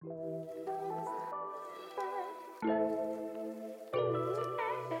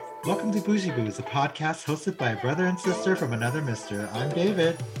Welcome to Bougie Bits, a podcast hosted by a brother and sister from another mister. I'm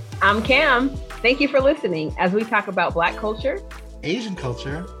David. I'm Cam. Thank you for listening as we talk about Black culture, Asian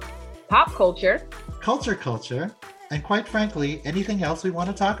culture, pop culture, culture, and quite frankly, anything else we want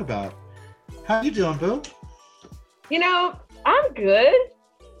to talk about. How you doing, boo? You know, I'm good.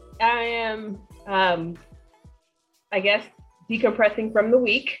 I am, I guess, decompressing from the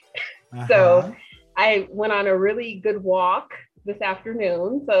week. So I went on a really good walk this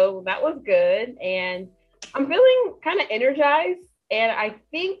afternoon. So that was good. And I'm feeling kind of energized. And I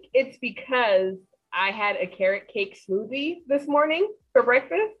think it's because I had a carrot cake smoothie this morning for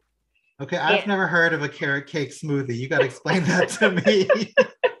breakfast. Okay, I've never heard of a carrot cake smoothie. You got to explain that to me.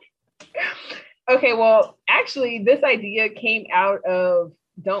 Okay, well, actually, this idea came out of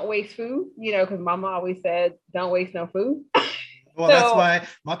don't waste food, because Mama always said, don't waste no food. Well, that's why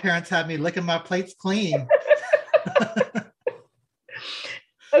my parents had me licking my plates clean.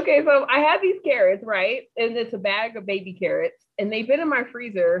 Okay, so I had these carrots, right? And it's a bag of baby carrots, and they've been in my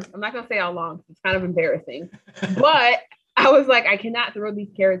freezer. I'm not going to say how long. It's kind of embarrassing. But I was like, I cannot throw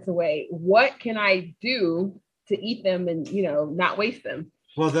these carrots away. What can I do to eat them and, not waste them?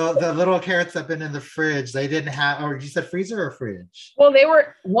 Well, the little carrots have been in the fridge. They didn't have, or you said freezer or fridge? Well, they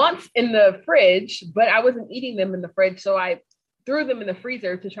were once in the fridge, but I wasn't eating them in the fridge. So I threw them in the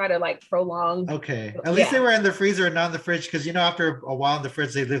freezer to try to prolong. Okay. At least they were in the freezer and not in the fridge, because after a while in the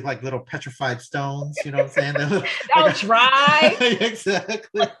fridge they look like little petrified stones. You know what I'm saying? They'll dry.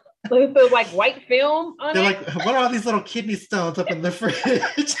 Exactly. With like white film on They're it. like, what are all these little kidney stones up in the fridge?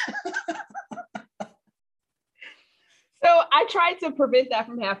 So I tried to prevent that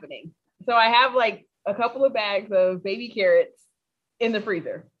from happening. So I have a couple of bags of baby carrots in the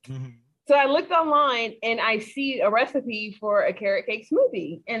freezer. Mm-hmm. So I looked online and I see a recipe for a carrot cake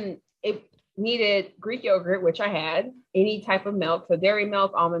smoothie, and it needed Greek yogurt, which I had, any type of milk, so dairy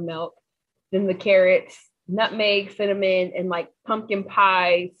milk, almond milk, then the carrots, nutmeg, cinnamon, and pumpkin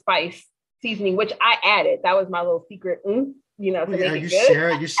pie spice seasoning, which I added. That was my little secret, to make it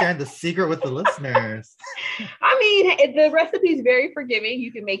good. You're sharing the secret with the listeners. I mean, the recipe is very forgiving.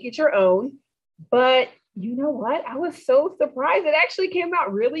 You can make it your own, but you know what? I was so surprised. It actually came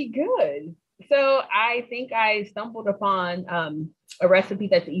out really good. So I think I stumbled upon a recipe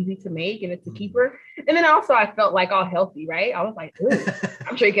that's easy to make, and it's a keeper. And then also I felt all healthy, right? I was like, ooh,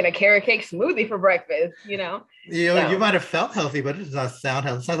 I'm drinking a carrot cake smoothie for breakfast, You might have felt healthy, but it does not sound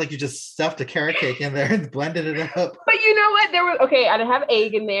healthy. It sounds like you just stuffed a carrot cake in there and blended it up. But you know what? I didn't have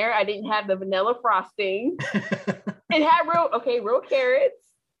egg in there. I didn't have the vanilla frosting. It had real carrots,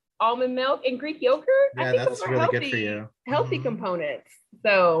 almond milk, and Greek yogurt. Yeah, I think that's really good for you. Healthy components.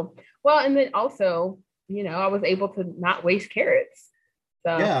 So, and then also, I was able to not waste carrots.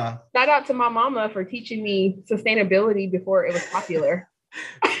 So yeah. Shout out to my mama for teaching me sustainability before it was popular.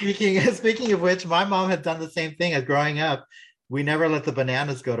 Speaking of which, my mom had done the same thing as growing up. We never let the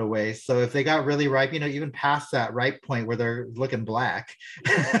bananas go to waste. So if they got really ripe, even past that ripe point where they're looking black,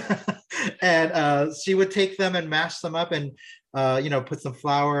 and she would take them and mash them up and put some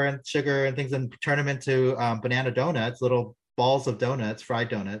flour and sugar and things and turn them into banana donuts, little balls of donuts, fried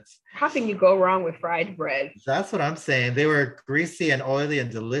donuts. How can you go wrong with fried bread? That's what I'm saying. They were greasy and oily and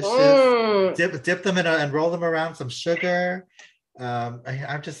delicious. Dip them in and roll them around some sugar.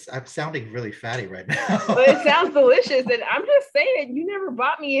 I'm sounding really fatty right now. Well, it sounds delicious, and I'm just saying, you never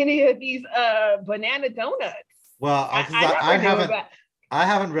bought me any of these banana donuts. Well, I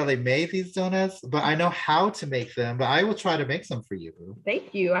haven't really made these donuts, but I know how to make them. But I will try to make some for you.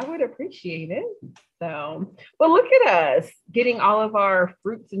 Thank you. I would appreciate it. So, well, look at us getting all of our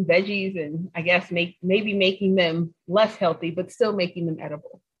fruits and veggies, and I guess maybe making them less healthy, but still making them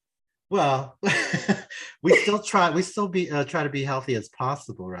edible. Well, we still try to be healthy as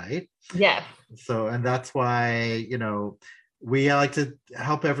possible, right? Yes. So, and that's why, we like to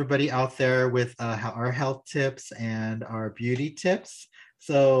help everybody out there with our health tips and our beauty tips.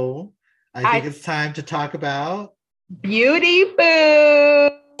 So I think it's time to talk about beauty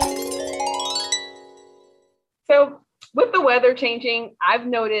food. So with the weather changing, I've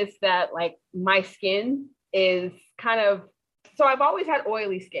noticed that my skin is so I've always had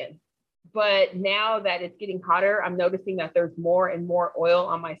oily skin. But now that it's getting hotter, I'm noticing that there's more and more oil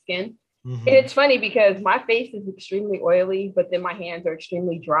on my skin. Mm-hmm. And it's funny because my face is extremely oily, but then my hands are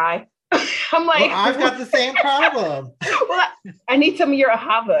extremely dry. I'm like, well, I've got the same problem. Well, I need some of your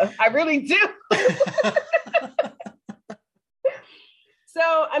ahava. I really do. So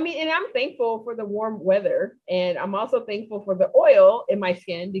So, I mean, and I'm thankful for the warm weather. And I'm also thankful for the oil in my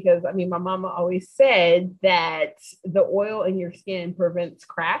skin because, I mean, my mama always said that the oil in your skin prevents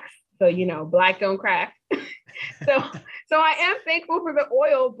cracks. So, you know, black don't crack. so I am thankful for the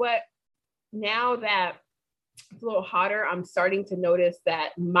oil. But now that it's a little hotter, I'm starting to notice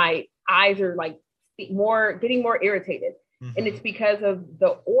that my eyes are like getting more irritated. Mm-hmm. And it's because of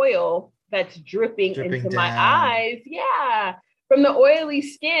the oil that's dripping into down. My eyes. Yeah. From the oily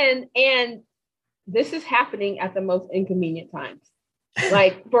skin. And this is happening at the most inconvenient times.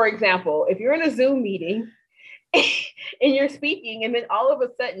 Like, for example, if you're in a Zoom meeting and you're speaking, and then all of a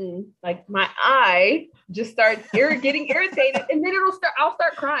sudden, like my eye just starts getting irritated, and then I'll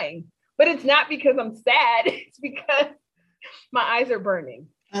start crying. But it's not because I'm sad. It's because my eyes are burning.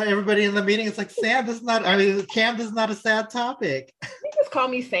 Everybody in the meeting is like, Cam, this is not a sad topic. You just call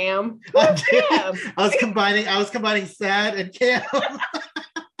me Sam. I was combining sad and Cam.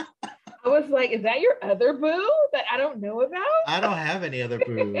 I was like, is that your other boo that I don't know about? I don't have any other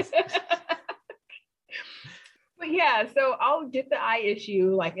boos. But yeah, so I'll get the eye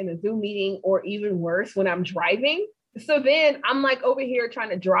issue like in a Zoom meeting, or even worse when I'm driving. So then I'm like over here trying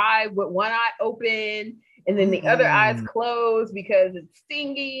to drive with one eye open and then the other eye's closed because it's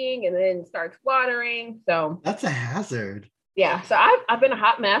stinging, and then it starts watering. So that's a hazard. Yeah. So I've been a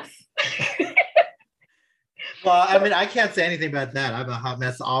hot mess. Well, I mean, I can't say anything about that. I'm a hot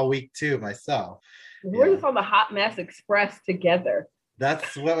mess all week too myself. We're just on the hot mess express together.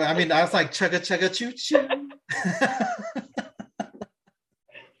 That's what I mean. I was like, chugga chugga choo choo.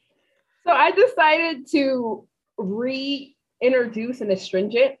 So I decided to reintroduce an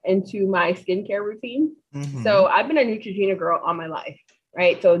astringent into my skincare routine. Mm-hmm. So I've been a Neutrogena girl all my life,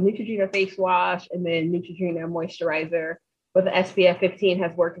 right? So Neutrogena face wash and then Neutrogena moisturizer with the SPF 15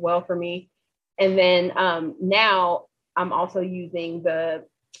 has worked well for me. And then now I'm also using the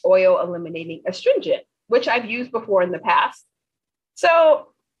oil eliminating astringent, which I've used before in the past. So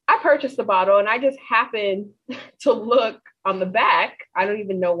I purchased the bottle and I just happened to look on the back. I don't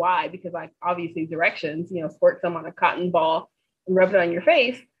even know why, because like obviously directions, squirt some on a cotton ball and rub it on your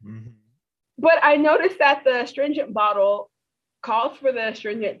face. Mm-hmm. But I noticed that the astringent bottle calls for the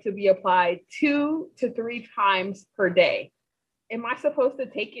astringent to be applied 2 to 3 times per day. Am I supposed to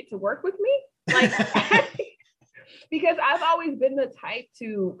take it to work with me? Like, because I've always been the type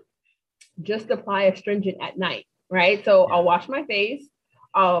to just apply astringent at night, right? So I'll wash my face,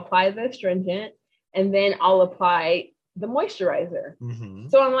 I'll apply the astringent, and then I'll apply the moisturizer. Mm-hmm.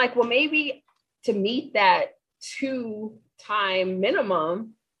 So I'm like, well, maybe to meet that 2-time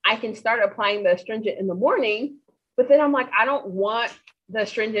minimum, I can start applying the astringent in the morning. But then I'm like, I don't want the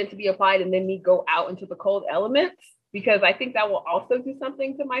astringent to be applied and then me go out into the cold elements, because I think that will also do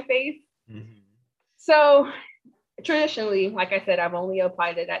something to my face. Mm-hmm. So traditionally, like I said, I've only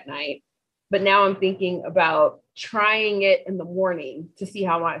applied it at night, but now I'm thinking about trying it in the morning to see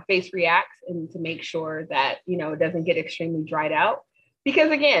how my face reacts and to make sure that, it doesn't get extremely dried out.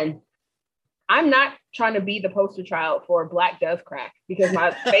 Because again, I'm not trying to be the poster child for black does crack because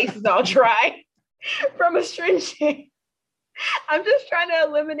my face is all dry from astringent. I'm just trying to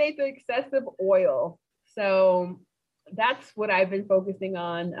eliminate the excessive oil. So that's what I've been focusing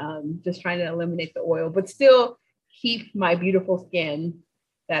on, just trying to eliminate the oil, but still keep my beautiful skin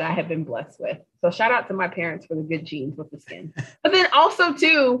that I have been blessed with. So shout out to my parents for the good genes with the skin. But then also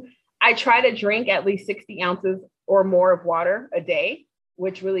too, I try to drink at least 60 ounces or more of water a day,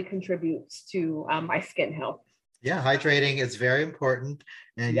 which really contributes to my skin health. Yeah, hydrating is very important.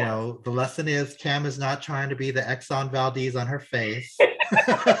 And, the lesson is Cam is not trying to be the Exxon Valdez on her face.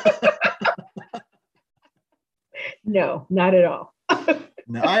 No, not at all.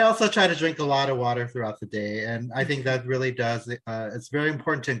 No, I also try to drink a lot of water throughout the day. And I think that really does, it's very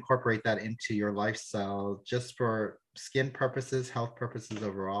important to incorporate that into your lifestyle, just for skin purposes, health purposes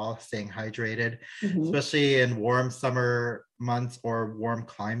overall, staying hydrated, mm-hmm. especially in warm summer months or warm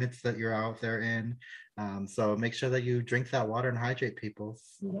climates that you're out there in. So make sure that you drink that water and hydrate, people.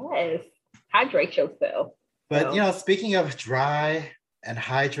 Yes, hydrate yourself. But, speaking of dry and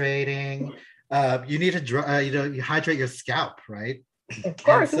hydrating, you need to you hydrate your scalp, right? Of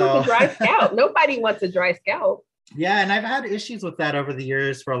course, who wants a dry scalp? Nobody wants a dry scalp. Yeah, and I've had issues with that over the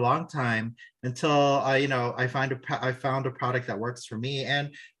years for a long time until I found a product that works for me. And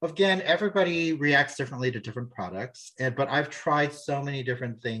again, everybody reacts differently to different products. But I've tried so many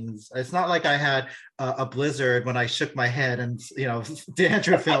different things. It's not like I had a blizzard when I shook my head and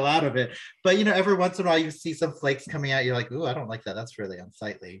dandruff fell out of it. But every once in a while you see some flakes coming out. You're like, ooh, I don't like that. That's really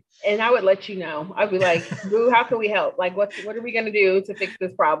unsightly. And I would let you know. I'd be like, boo, how can we help? Like, what are we gonna do to fix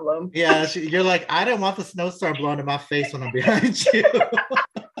this problem? Yeah, you're like, I don't want the snowstorm blowing in my face when I'm behind you.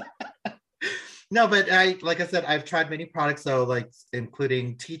 No, but like I said, I've tried many products, so like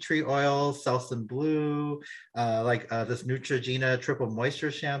including tea tree oil, Selsun Blue, this Neutrogena Triple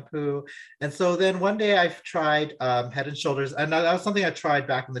Moisture Shampoo. And so then one day I've tried Head and Shoulders, and that was something I tried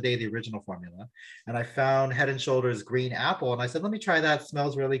back in the day, the original formula. And I found Head and Shoulders Green Apple, and I said, let me try that. It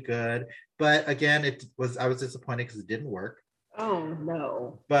smells really good. But again, I was disappointed because it didn't work. Oh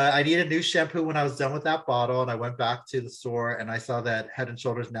no. But I needed a new shampoo when I was done with that bottle, and I went back to the store and I saw that Head and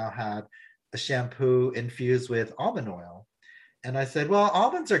Shoulders now had a shampoo infused with almond oil. And I said, well,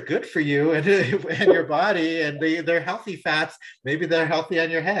 almonds are good for you and your body, and they're healthy fats. Maybe they're healthy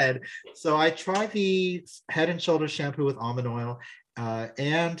on your head. So I tried the Head and Shoulders shampoo with almond oil,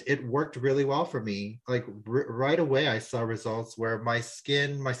 and it worked really well for me. Like right away, I saw results where my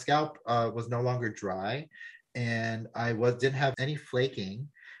scalp was no longer dry, and I didn't have any flaking.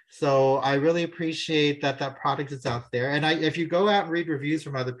 So I really appreciate that product is out there. And if you go out and read reviews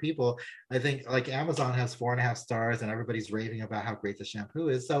from other people, I think like Amazon has 4.5 stars and everybody's raving about how great the shampoo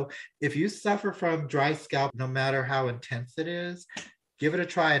is. So if you suffer from dry scalp, no matter how intense it is, give it a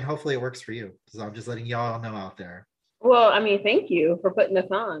try and hopefully it works for you. So I'm just letting y'all know out there. Well, I mean, thank you for putting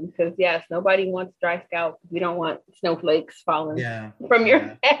this on, because yes, nobody wants dry scalp. We don't want snowflakes falling from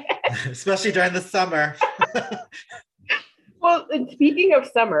your head. Especially during the summer. Well, speaking of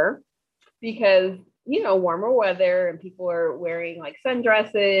summer, because, warmer weather and people are wearing like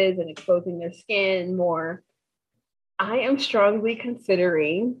sundresses and exposing their skin more, I am strongly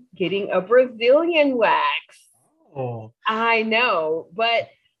considering getting a Brazilian wax. Oh, I know, but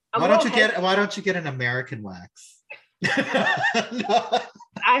why don't you get an American wax? No.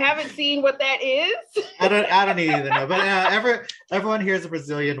 I haven't seen what that is. I don't either know, but everyone hears a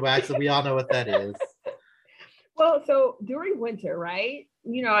Brazilian wax, and we all know what that is. Well, so during winter, right?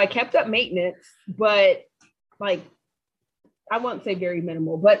 I kept up maintenance, but like, I won't say very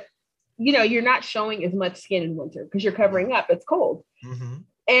minimal, but you're not showing as much skin in winter because you're covering up. It's cold. Mm-hmm.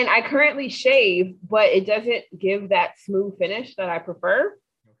 And I currently shave, but it doesn't give that smooth finish that I prefer.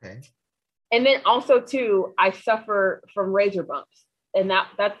 Okay. And then also too, I suffer from razor bumps. And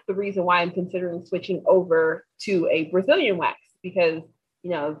that's the reason why I'm considering switching over to a Brazilian wax, because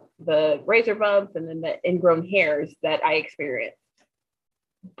the razor bumps and then the ingrown hairs that I experience.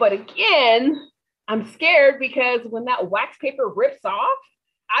 But again, I'm scared because when that wax paper rips off,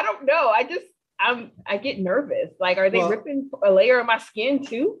 I don't know. I get nervous. Like, are they ripping a layer of my skin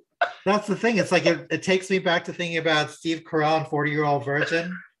too? That's the thing. It's like, it takes me back to thinking about Steve Carell in 40-Year-Old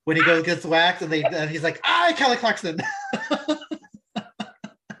Virgin when he gets waxed and he's like, Kelly Clarkson.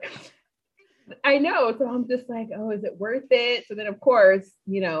 I know. So I'm just like, oh, is it worth it? So then, of course,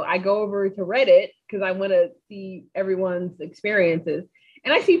 I go over to Reddit because I want to see everyone's experiences.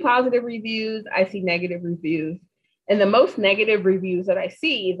 And I see positive reviews. I see negative reviews. And the most negative reviews that I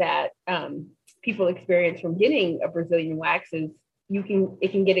see that people experience from getting a Brazilian wax is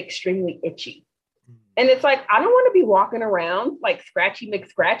it can get extremely itchy. And it's like, I don't want to be walking around like Scratchy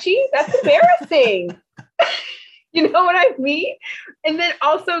McScratchy. That's embarrassing. You know what I mean? And then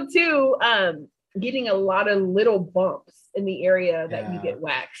also too, getting a lot of little bumps in the area that you get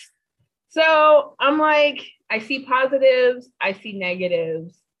waxed. So I'm like, I see positives, I see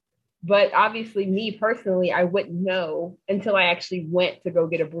negatives, but obviously me personally, I wouldn't know until I actually went to go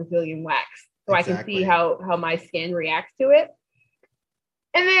get a Brazilian wax. So I can see how my skin reacts to it.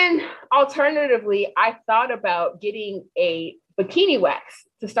 And then alternatively, I thought about getting a bikini wax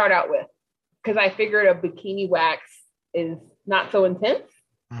to start out with, because I figured a bikini wax is not so intense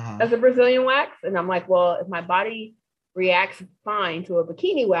as a Brazilian wax. And I'm like, well, if my body reacts fine to a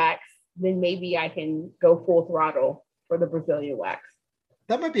bikini wax, then maybe I can go full throttle for the Brazilian wax.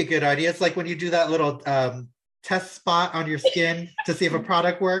 That might be a good idea. It's like when you do that little test spot on your skin to see if a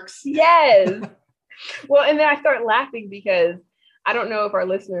product works. Yes. Well, and then I start laughing because I don't know if our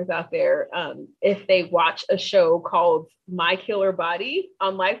listeners out there, if they watch a show called My Killer Body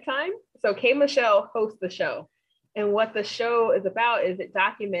on Lifetime. So K. Michelle hosts the show. And what the show is about is it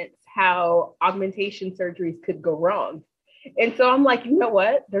documents how augmentation surgeries could go wrong. And so I'm like, you know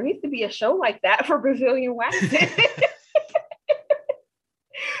what? There needs to be a show like that for Brazilian waxing.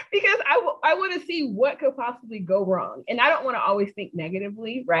 Because I want to see what could possibly go wrong. And I don't want to always think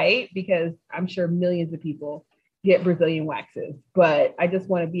negatively, right? Because I'm sure millions of people get Brazilian waxes, but I just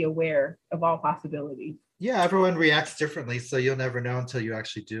want to be aware of all possibilities. Yeah, everyone reacts differently, so you'll never know until you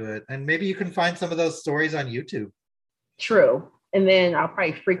actually do it. And maybe you can find some of those stories on YouTube. True. And then I'll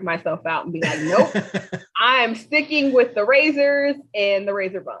probably freak myself out and be like, nope, I'm sticking with the razors and the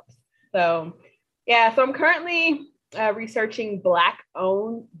razor bumps. So yeah, so I'm currently researching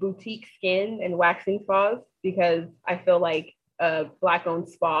Black-owned boutique skin and waxing spas because I feel like a Black-owned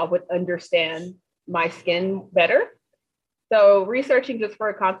spa would understand my skin better. So researching just for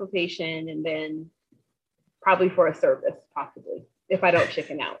a consultation and then probably for a service, possibly, if I don't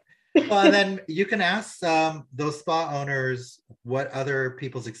chicken out. Well, and then you can ask those spa owners what other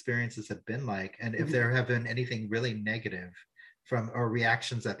people's experiences have been like, and if there have been anything really negative from or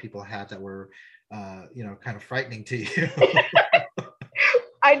reactions that people had that were, kind of frightening to you.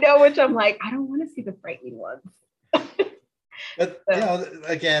 I know, which I'm like, I don't want to see the frightening ones. But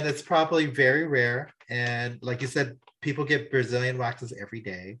again, it's probably very rare, and like you said, people get Brazilian waxes every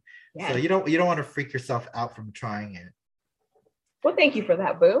day, so you don't want to freak yourself out from trying it. Well, thank you for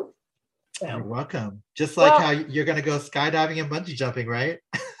that, Boo. So. You're welcome. Just like how you're going to go skydiving and bungee jumping, right?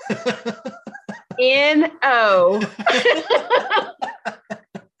 N-O.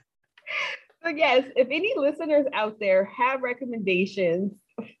 So yes, if any listeners out there have recommendations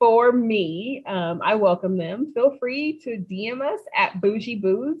for me, I welcome them. Feel free to DM us at Bougie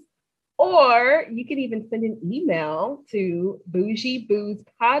Booze, or you can even send an email to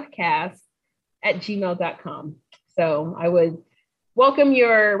bougieboozepodcast@gmail.com. So I would welcome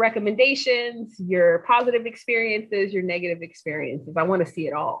your recommendations, your positive experiences, your negative experiences. I want to see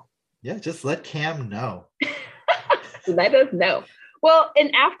it all. Yeah, just let Cam know. Let us know. Well,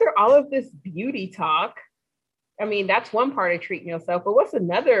 and after all of this beauty talk, I mean, that's one part of treating yourself, but what's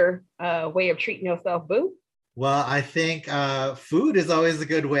another way of treating yourself, Boo? Well, I think food is always a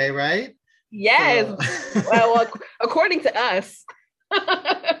good way, right? Yes. So. well, according to us.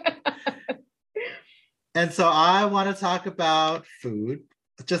 And so I want to talk about food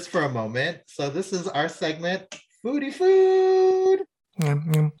just for a moment. So this is our segment, Foodie Food.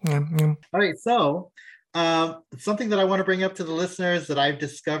 All right, so something that I want to bring up to the listeners that I've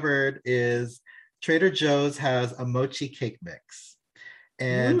discovered is Trader Joe's has a mochi cake mix.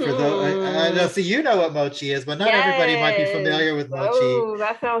 And for those, I know, so you know what mochi is, but not everybody might be familiar with mochi. Oh,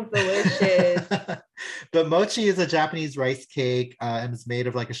 that sounds delicious. But mochi is a Japanese rice cake, and it's made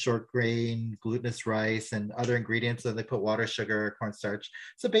of like a short grain, glutinous rice, and other ingredients. And they put water, sugar, cornstarch.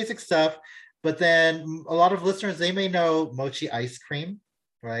 So basic stuff. But then a lot of listeners, they may know mochi ice cream,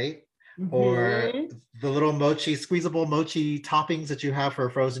 right? Mm-hmm. Or the little mochi, squeezable mochi toppings that you have for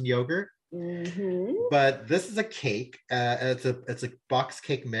frozen yogurt. Mm-hmm. But this is a cake. It's a box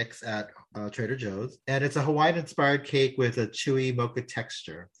cake mix at Trader Joe's, and it's a Hawaiian-inspired cake with a chewy mocha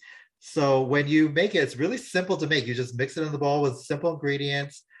texture. So when you make it, it's really simple to make. You just mix it in the bowl with simple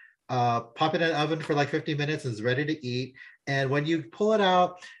ingredients, pop it in an oven for like 50 minutes, and it's ready to eat. And when you pull it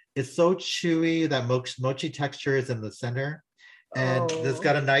out, it's so chewy that mochi texture is in the center. And it's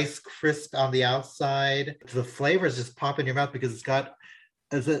got a nice crisp on the outside. The flavors just pop in your mouth because it's got,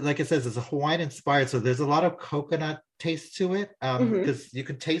 like it says, it's a Hawaiian inspired. So there's a lot of coconut taste to it because you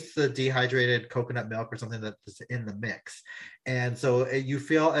can taste the dehydrated coconut milk or something that's in the mix. And so you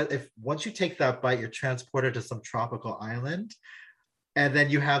feel if once you take that bite, you're transported to some tropical island. And then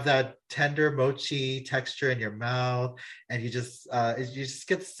you have that tender mochi texture in your mouth, and you just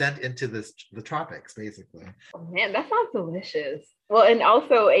get sent into the tropics, basically. Oh man, that sounds delicious. Well, and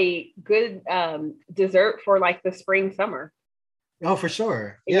also a good dessert for like the spring summer. Oh, for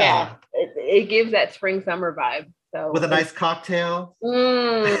sure. Yeah. It gives that spring summer vibe. So with a nice cocktail.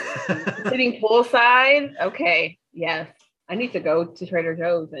 Sitting poolside. Okay. Yes. I need to go to Trader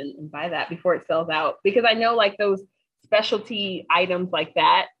Joe's and buy that before it sells out, because I know like those specialty items like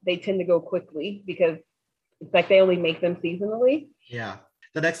that, they tend to go quickly because it's like they only make them seasonally. Yeah.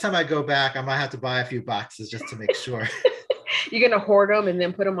 The next time I go back, I might have to buy a few boxes just to make sure. You're going to hoard them and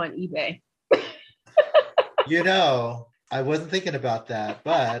then put them on eBay. I wasn't thinking about that,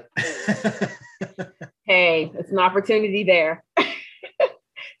 but. Hey, it's an opportunity there.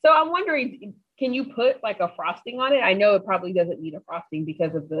 So I'm wondering, can you put like a frosting on it? I know it probably doesn't need a frosting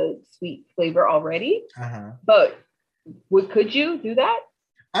because of the sweet flavor already, but could you do that?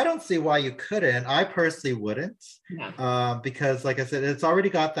 I don't see why you couldn't. I personally wouldn't, because like I said, it's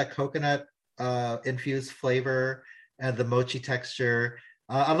already got that coconut infused flavor and the mochi texture,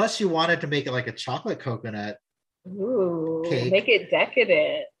 unless you wanted to make it like a chocolate coconut cake. Make it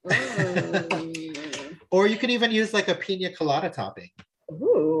decadent. Or you could even use like a pina colada topping.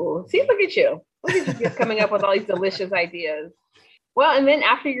 Ooh, see, look at you. Look at you just coming up with all these delicious ideas. Well, and then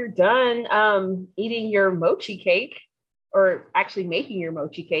after you're done eating your mochi cake, or actually making your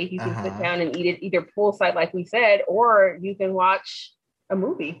mochi cake, you can sit down and eat it either poolside, like we said, or you can watch a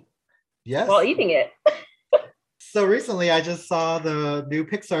movie while eating it. So recently I just saw the new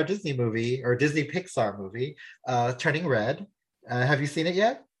Disney Pixar movie, Turning Red. Have you seen it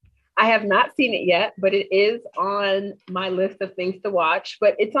yet? I have not seen it yet, but it is on my list of things to watch.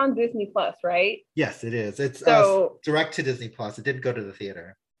 But it's on Disney Plus, right? Yes, it is. It's direct to Disney Plus. It didn't go to the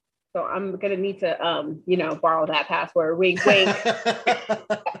theater. So I'm gonna need to, borrow that password. Wink, wink.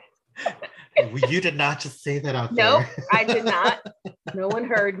 You did not just say that out there. Nope, I did not. No one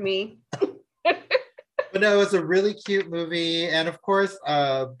heard me. But no, it was a really cute movie, and of course,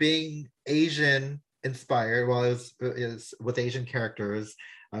 being Asian inspired, well, it was with Asian characters.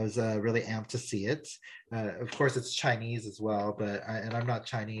 I was really amped to see it. Of course, it's Chinese as well, and I'm not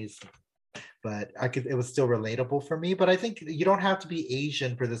Chinese, but it was still relatable for me. But I think you don't have to be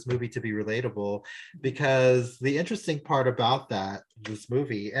Asian for this movie to be relatable, because the interesting part about this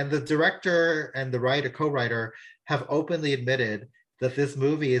movie, and the director and the co-writer have openly admitted that this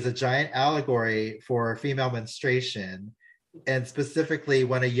movie is a giant allegory for female menstruation, and specifically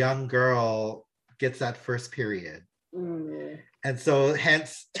when a young girl gets that first period. Mm. And so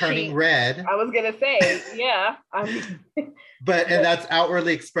hence turning red. I was gonna say, yeah. And that's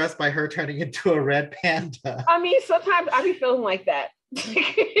outwardly expressed by her turning into a red panda. I mean, sometimes I be feeling like that.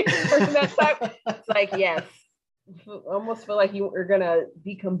 That type, it's like, yes. I almost feel like you are gonna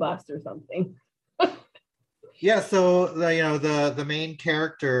decombust or something. Yeah, so the main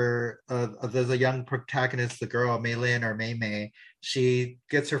character, there's a young protagonist, the girl Mei Lin or Mei Mei. She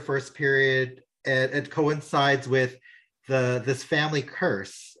gets her first period, and it coincides with this family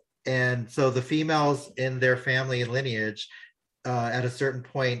curse, and so the females in their family and lineage, at a certain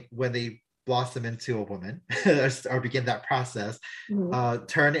point when they blossom into a woman or begin that process,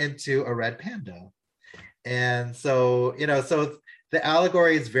 turn into a red panda, and so so. The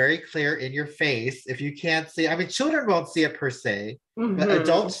allegory is very clear in your face. If you can't see, I mean, children won't see it per se, but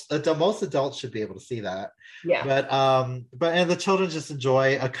most adults should be able to see that. Yeah. But the children just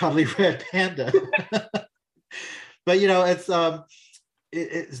enjoy a cuddly red panda. But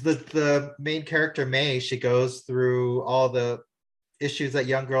it's the main character May. She goes through all the issues that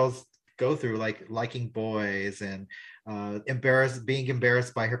young girls go through, like liking boys and being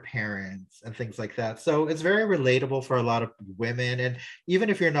embarrassed by her parents and things like that. So it's very relatable for a lot of women, and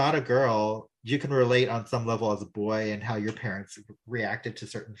even if you're not a girl, you can relate on some level as a boy and how your parents reacted to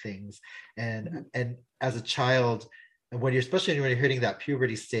certain things, and as a child, and especially when you're hitting that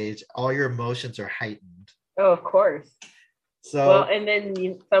puberty stage, all your emotions are heightened. Oh, of course. So well, and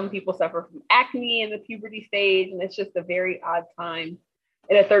then some people suffer from acne in the puberty stage, and it's just a very odd time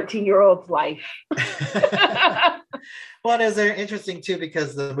in a 13-year-old's life. Well, it was interesting too,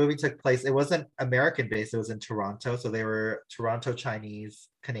 because the movie took place, it wasn't American based, it was in Toronto, so they were Toronto Chinese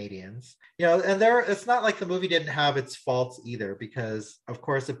Canadians, and it's not like the movie didn't have its faults either, because of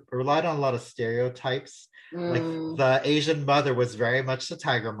course it relied on a lot of stereotypes. Like the Asian mother was very much the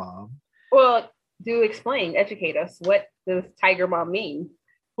tiger mom. Well, educate us, what does tiger mom mean?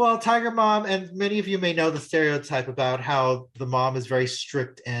 Well, tiger mom, and many of you may know the stereotype about how the mom is very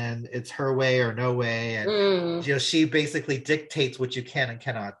strict and it's her way or no way, and she basically dictates what you can and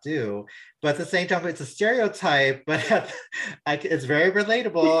cannot do. But at the same time, it's a stereotype, but it's very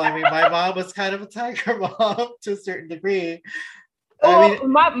relatable. I mean, my mom was kind of a tiger mom to a certain degree. Well,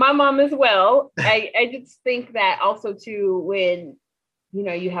 my mom as well. I just think that also too, when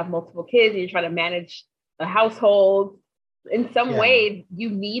you have multiple kids and you're trying to manage a household, in some way you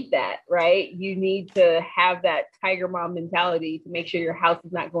need that, right? You need to have that tiger mom mentality to make sure your house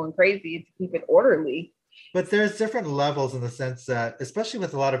is not going crazy and to keep it orderly. But there's different levels, in the sense that, especially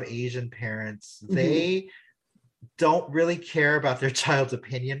with a lot of Asian parents, they don't really care about their child's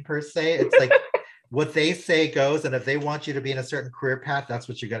opinion per se. It's like what they say goes, and if they want you to be in a certain career path, that's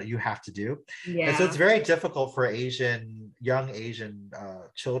what you have to do. Yeah. And so it's very difficult for young Asian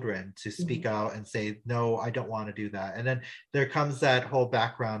children to speak out and say, no, I don't want to do that. And then there comes that whole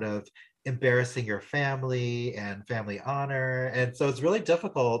background of embarrassing your family and family honor. And so it's really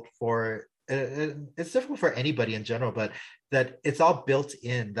difficult it's difficult for anybody in general, but that it's all built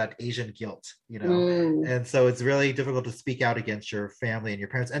in, that Asian guilt, and so it's really difficult to speak out against your family and your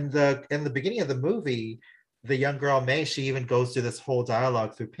parents. And in the beginning of the movie, the young girl May, she even goes through this whole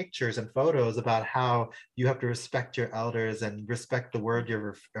dialogue through pictures and photos about how you have to respect your elders and respect the word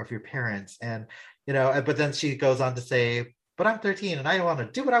of your parents, and but then she goes on to say, but I'm 13 and I want to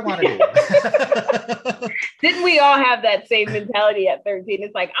do what I want to do. Didn't we all have that same mentality at 13?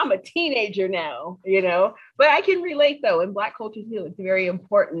 It's like, I'm a teenager now, but I can relate though. In Black culture too, it's very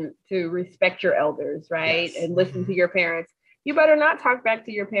important to respect your elders, right? Yes. And listen to your parents. You better not talk back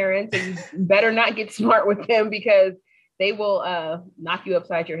to your parents, and you better not get smart with them, because they will knock you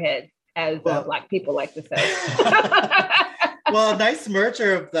upside your head, as Black people like to say. Well, a nice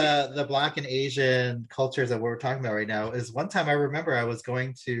merger of the Black and Asian cultures that we're talking about right now is one time I remember I was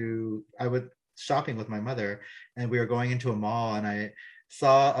shopping with my mother, and we were going into a mall, and I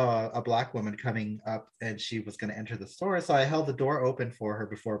saw a Black woman coming up, and she was going to enter the store. So I held the door open for her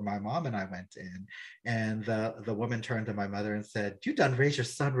before my mom and I went in. And the woman turned to my mother and said, "You done raised your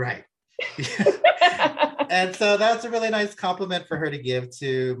son right." And so that's a really nice compliment for her to give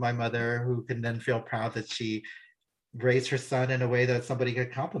to my mother, who can then feel proud that she raised her son in a way that somebody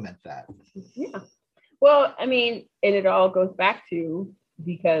could compliment that. Yeah. Well, I mean, and it all goes back to,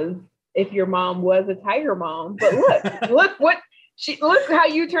 because if your mom was a tiger mom, but look how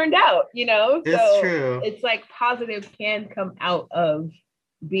you turned out, you know? It's true. It's like positive can come out of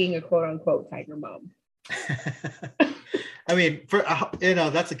being a quote unquote tiger mom. I mean,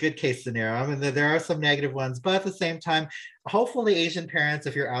 that's a good case scenario. I mean, there are some negative ones, but at the same time, hopefully Asian parents,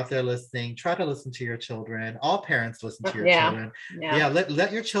 if you're out there listening, try to listen to your children. All parents listen to your children. Yeah.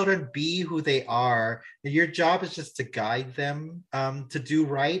 Let your children be who they are. Your job is just to guide them to do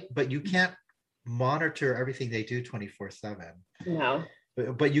right, but you can't monitor everything they do 24/7. No.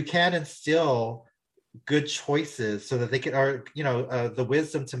 But you can instill good choices so that they can, the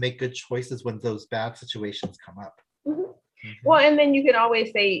wisdom to make good choices when those bad situations come up. Mm-hmm. Mm-hmm. Well, and then you can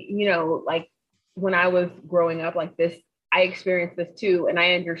always say, like when I was growing up like this, I experienced this too, and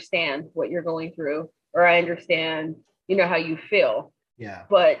I understand what you're going through, or I understand, how you feel. Yeah.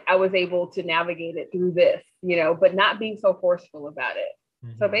 But I was able to navigate it through this, but not being so forceful about it.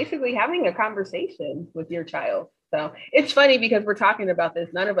 Mm-hmm. So basically having a conversation with your child. So it's funny because we're talking about this.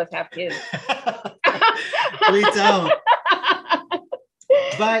 None of us have kids. We don't.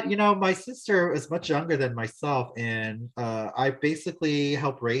 But, my sister is much younger than myself, and I basically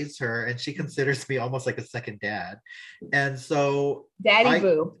help raise her, and she considers me almost like a second dad. And so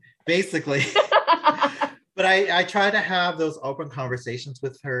boo. Basically. But I try to have those open conversations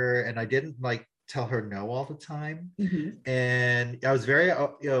with her, and I didn't tell her no all the time. Mm-hmm. And I was very,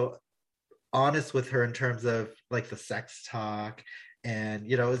 honest with her in terms of the sex talk.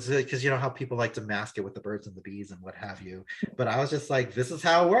 And, it's because how people like to mask it with the birds and the bees and what have you. But I was just like, this is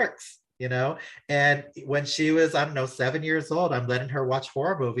how it works, And when she was, 7 years old, I'm letting her watch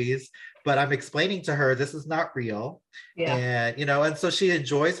horror movies, but I'm explaining to her, this is not real. Yeah. And, and so she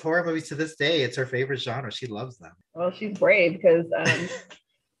enjoys horror movies to this day. It's her favorite genre. She loves them. Well, she's brave because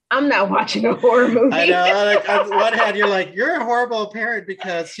I'm not watching a horror movie. I know. On one hand, you're like, you're a horrible parent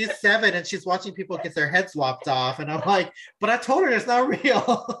because she's 7 and she's watching people get their heads lopped off. And I'm like, but I told her it's not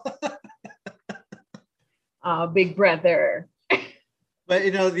real. Big brother. But,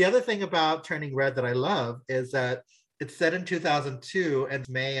 the other thing about Turning Red that I love is that it's set in 2002, and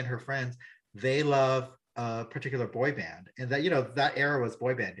May and her friends, they love a particular boy band, and that that era was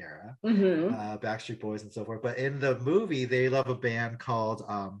boy band era. Mm-hmm. Backstreet Boys and so forth. But in the movie, they love a band called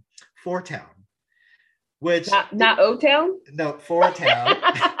Four Town, which not O Town. No, Four Town.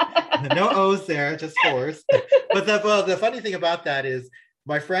 No O's there, just fours. But the funny thing about that is,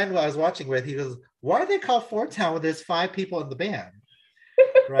 my friend who I was watching with, he goes, "Why are they called Four Town when there's 5 people in the band?"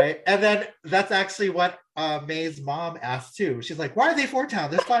 Right, and then that's actually what May's mom asked too. She's like, "Why are they Four Town?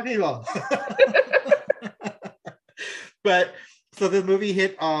 There's 5 people." But so the movie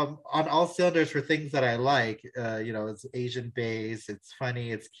hit on all cylinders for things that I like. It's Asian based, it's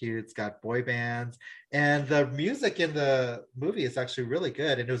funny, it's cute, it's got boy bands, and the music in the movie is actually really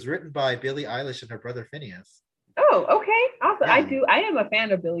good. And it was written by Billie Eilish and her brother Phineas. Oh, okay, awesome. Yeah. I am a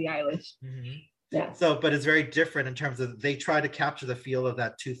fan of Billie Eilish. Mm-hmm. Yeah. So, but it's very different in terms of they try to capture the feel of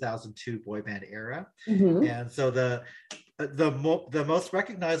that 2002 boy band era. Mm-hmm. And so the most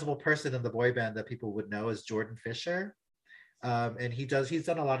recognizable person in the boy band that people would know is Jordan Fisher. And he's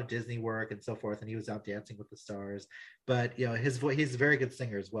done a lot of Disney work and so forth, and he was out Dancing with the Stars. But his voice, he's a very good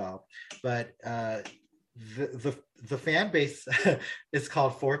singer as well. But the fan base is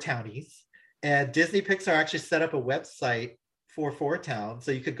called Four Townies, and Disney Pixar actually set up a website for Four Town, so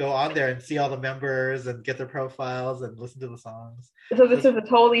you could go on there and see all the members and get their profiles and listen to the songs. So this is a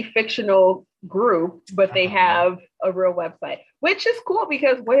totally fictional group, but they have a real website, which is cool,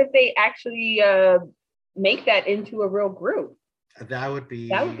 because what if they actually make that into a real group? That would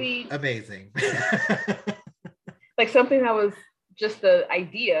be amazing. Like something that was just an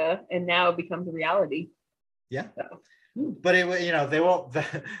idea and now it becomes a reality. Yeah. So. But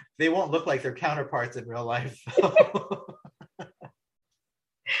they won't look like their counterparts in real life.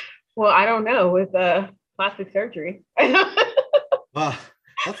 Well, I don't know, with plastic surgery. Well,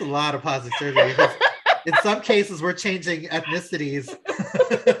 that's a lot of plastic surgery, because in some cases we're changing ethnicities.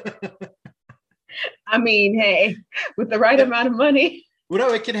 I mean, hey, with the right amount of money. Well,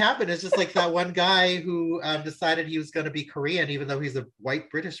 no, it can happen. It's just like that one guy who decided he was going to be Korean, even though he's a white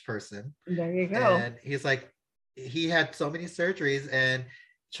British person. There you go. And he's like, he had so many surgeries and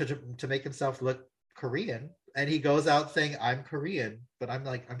to make himself look Korean. And he goes out saying, I'm Korean. But I'm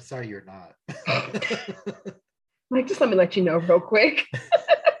like, I'm sorry, you're not. Like, just let me let you know real quick.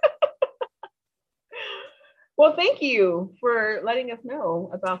 Well, thank you for letting us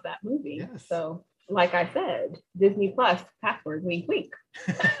know about that movie. Yes. So, like I said, Disney Plus, password, wink, wink.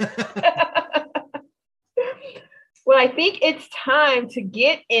 Well, I think it's time to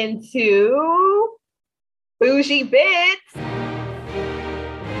get into Bougie Bits.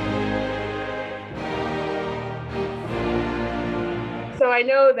 So I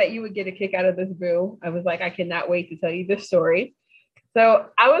know that you would get a kick out of this, Boo. I was like, I cannot wait to tell you this story. So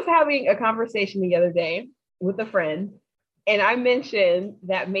I was having a conversation the other day with a friend, and I mentioned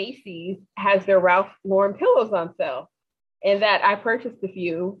that Macy's has their Ralph Lauren pillows on sale, and that I purchased a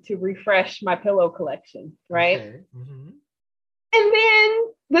few to refresh my pillow collection, right? Okay. Mm-hmm. And then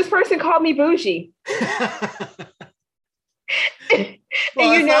this person called me bougie.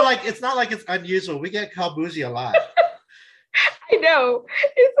 Well, it's not like it's unusual. We get called bougie a lot. I know.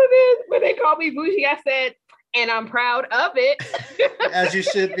 And so then when they called me bougie, I said, and I'm proud of it. As you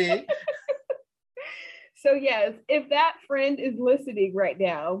should be. So yes, if that friend is listening right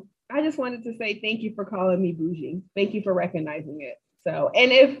now, I just wanted to say thank you for calling me bougie. Thank you for recognizing it. So,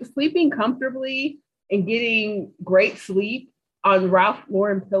 and if sleeping comfortably and getting great sleep on Ralph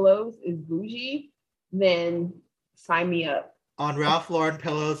Lauren pillows is bougie, then sign me up. On Ralph Lauren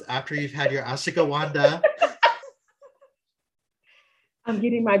pillows after you've had your ashwagandha. I'm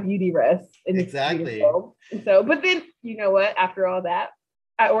getting my beauty rest. And exactly. So, but then, you know what? After all that,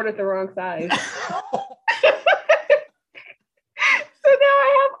 I ordered the wrong size. So now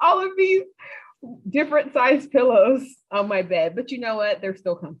I have all of these different size pillows on my bed, but you know what? They're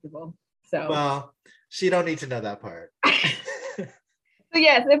still comfortable. So, well, she don't need to know that part. So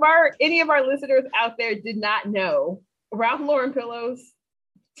yes, if any of our listeners out there did not know, Ralph Lauren pillows,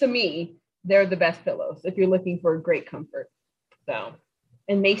 to me, they're the best pillows if you're looking for great comfort. So,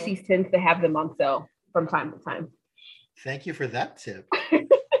 and Macy's tends to have them on sale from time to time. Thank you for that tip.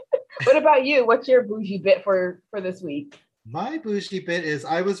 What about you? What's your bougie bit for this week? My bougie bit is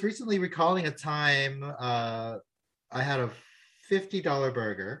I was recently recalling a time I had a $50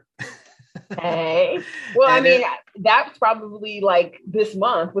 burger. Hey, well, I mean, that's probably like this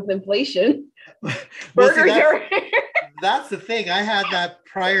month with inflation. Burgers are. That's the thing. I had that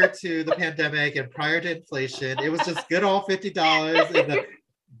prior to the pandemic and prior to inflation. It was just good old $50 in the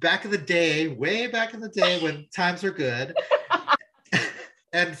back of the day, way back in the day when times were good.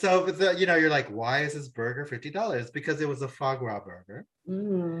 And so, you're like, why is this burger $50? Because it was a foie gras burger. I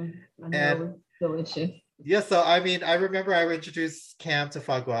know, and delicious. Yeah, so I mean, I remember I introduced Cam to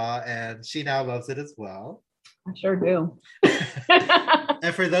foie gras, and she now loves it as well. I sure do.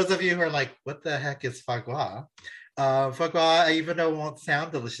 And for those of you who are like, what the heck is foie gras? Foie gras, even though it won't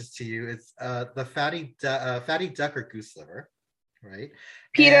sound delicious to you, it's the fatty duck or goose liver, right?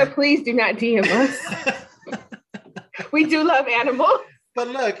 PETA, please do not DM us. We do love animals. But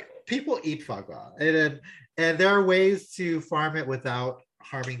look, people eat foie gras, and there are ways to farm it without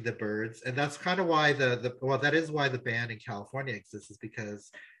harming the birds, and that's kind of why that is why the ban in California exists, is because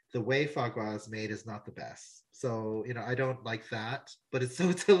the way foie gras is made is not the best. So I don't like that, but it's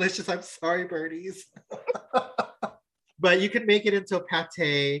so delicious. I'm sorry, birdies. But you can make it into a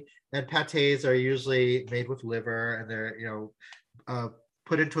pate, and pates are usually made with liver, and they're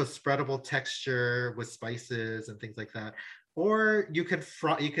put into a spreadable texture with spices and things like that. Or you could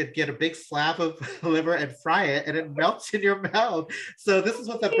get a big slab of liver and fry it, and it melts in your mouth. So this is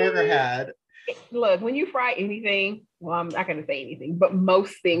what the burger had. Look, when you fry anything, well, I'm not going to say anything, but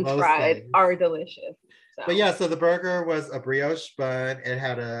most things fried are delicious. So. But yeah, so the burger was a brioche bun. It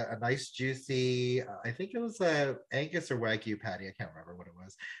had a nice juicy, I think it was a Angus or Wagyu patty. I can't remember what it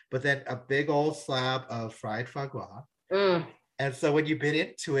was. But then a big old slab of fried foie gras. And so when you bit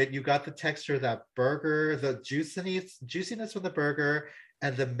into it, you got the texture of that burger, the juiciness from the burger,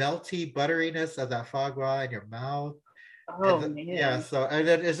 and the melty butteriness of that foie gras in your mouth. Oh, man. Yeah, and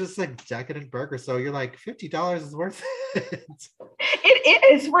then it's just like decadent burger. So you're like, $50 is worth it.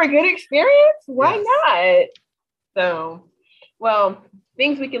 It is for a good experience. Why not? So, well,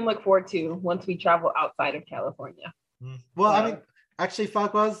 things we can look forward to once we travel outside of California. Well, I mean, actually, foie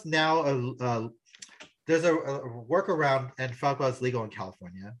gras now there's a workaround, and foie gras is legal in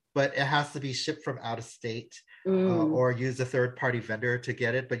California, but it has to be shipped from out of state or use a third-party vendor to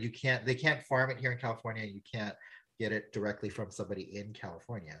get it. But they can't farm it here in California. You can't get it directly from somebody in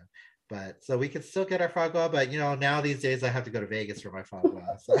California. But so we can still get our foie gras, but now these days I have to go to Vegas for my foie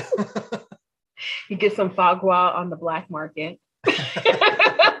gras. So. You get some foie gras on the black market.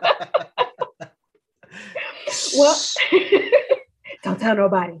 Well, don't tell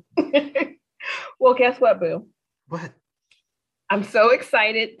nobody. Well, guess what, Boo? What? I'm so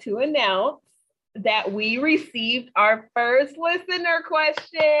excited to announce that we received our first listener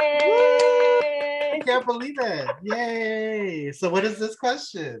question. Woo! I can't believe it. Yay. So what is this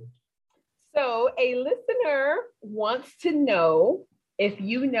question? So a listener wants to know if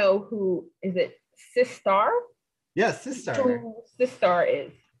you know who, is it Sistar? Yes, Sistar. Who Sistar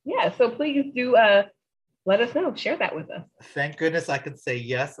is. Yeah, so please do let us know. Share that with us. Thank goodness I can say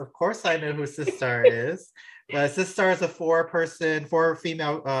yes. Of course I know who Sistar is. Sistar is a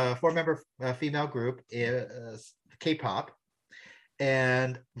four-member female group, K-pop.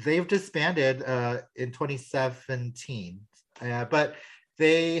 And they've disbanded in 2017. But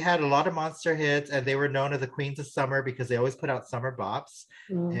they had a lot of monster hits, and they were known as the Queens of Summer because they always put out summer bops.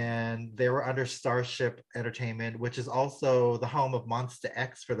 And they were under Starship Entertainment, which is also the home of Monsta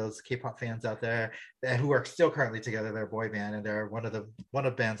X for those K-pop fans out there who are still currently together. They're a boy band, and they're one of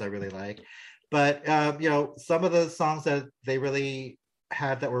the bands I really like. But some of the songs that they really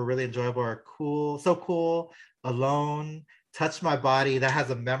had that were really enjoyable are Cool, So Cool, Alone, Touch My Body. That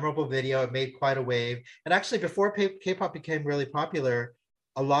has a memorable video. It made quite a wave. And actually, before K-pop became really popular,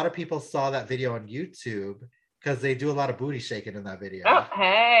 a lot of people saw that video on YouTube because they do a lot of booty shaking in that video. Oh,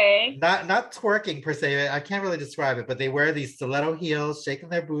 hey. Not twerking per se. I can't really describe it, but they wear these stiletto heels, shaking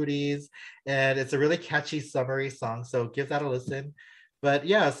their booties, and it's a really catchy, summery song. So give that a listen. But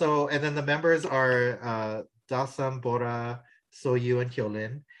yeah, so, and then the members are Dasam, Bora, Soyu, and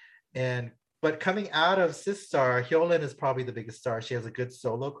Hyolyn. But coming out of Sistar, Hyolyn is probably the biggest star. She has a good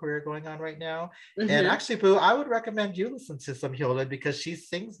solo career going on right now. And actually, Boo, I would recommend you listen to some Hyolyn because she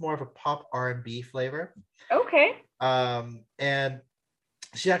sings more of a pop R&B flavor. Okay. And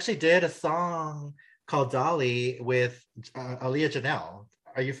she actually did a song called Dolly with Aaliyah Janelle.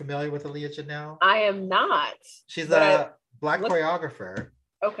 Are you familiar with Aaliyah Janelle? I am not. She's a Black choreographer.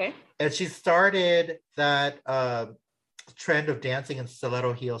 Okay. And she started that trend of dancing in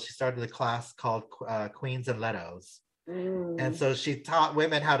stiletto heels. She started a class called Queens and Lettos. And so she taught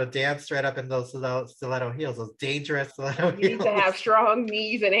women how to dance straight up in those stiletto heels, those dangerous stiletto heels. You need to have strong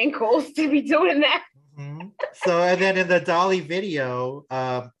knees and ankles to be doing that. So, and then in the Dolly video,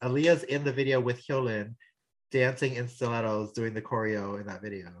 Aaliyah's in the video with Hyolyn dancing in stilettos, doing the choreo in that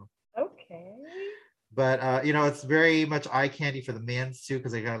video. Okay. But it's very much eye candy for the mans too,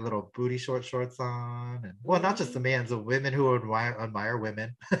 because they got little booty shorts on, and well, not just the mans, the women who admire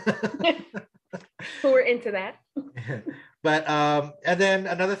women who are into that. But and then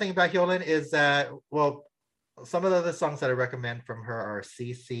another thing about Hyolyn is that, well, some of the other songs that I recommend from her are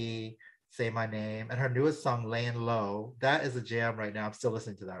CC, Say My Name, and her newest song, Laying Low. That is a jam right now. I'm still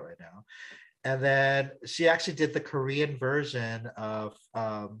listening to that right now. And then she actually did the Korean version of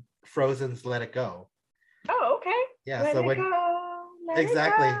Frozen's Let It Go. Oh, okay. Yeah, let so it go,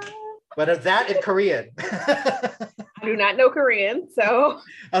 exactly. Go. But that in Korean. I do not know Korean, so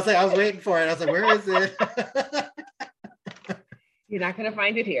I was waiting for it. I was like, where is it? You're not gonna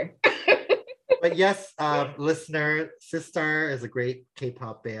find it here. But yes, listener, Sistar is a great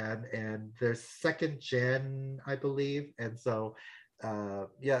K-pop band, and they're second gen, I believe. And so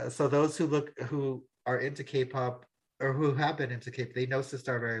so those who are into K-pop or who have been into K-pop, they know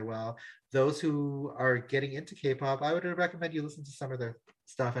Sistar very well. Those who are getting into K-pop, I would recommend you listen to some of their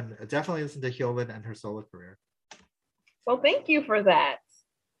stuff, and definitely listen to Hyolyn and her solo career. Well, thank you for that.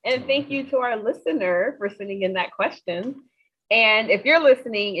 And thank you to our listener for sending in that question. And if you're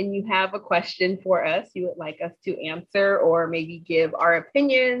listening and you have a question for us, you would like us to answer or maybe give our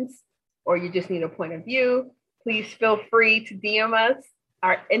opinions, or you just need a point of view, please feel free to DM us.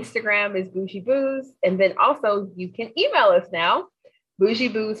 Our Instagram is Bougie Booze. And then also you can email us now,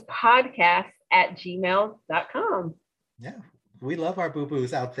 bougieboozepodcast@gmail.com. Yeah, we love our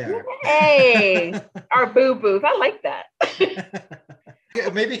boo-boos out there. Hey, our boo-boos. I like that.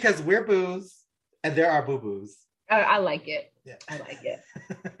 Maybe because we're boos and there are boo-boos. I like it. Yeah. I like it.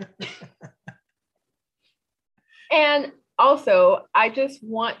 And also, I just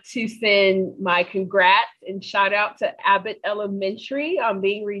want to send my congrats and shout out to Abbott Elementary on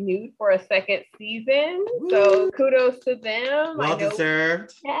being renewed for a second season. Woo! So kudos to them. Well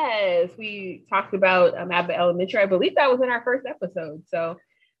deserved. Yes, we talked about Abbott Elementary. I believe that was in our first episode. So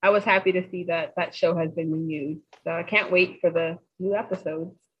I was happy to see that show has been renewed. So I can't wait for the new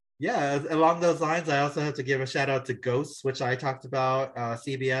episodes. Yeah, along those lines, I also have to give a shout out to Ghosts, which I talked about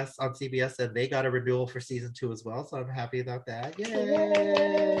CBS, and they got a renewal for season 2 as well. So I'm happy about that.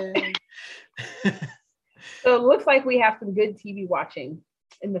 Yay! So it looks like we have some good TV watching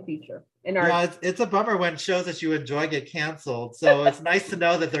in the future. It's a bummer when shows that you enjoy get canceled. So it's nice to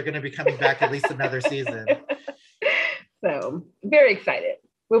know that they're going to be coming back at least another season. So very excited.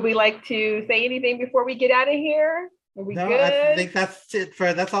 Would we like to say anything before we get out of here? Are we good? I think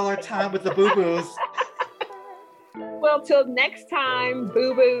that's all our time with the boo-boos. Well, till next time,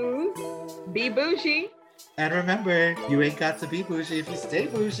 boo-boos, be bougie. And remember, you ain't got to be bougie if you stay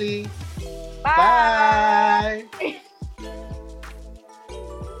bougie. Bye. Bye.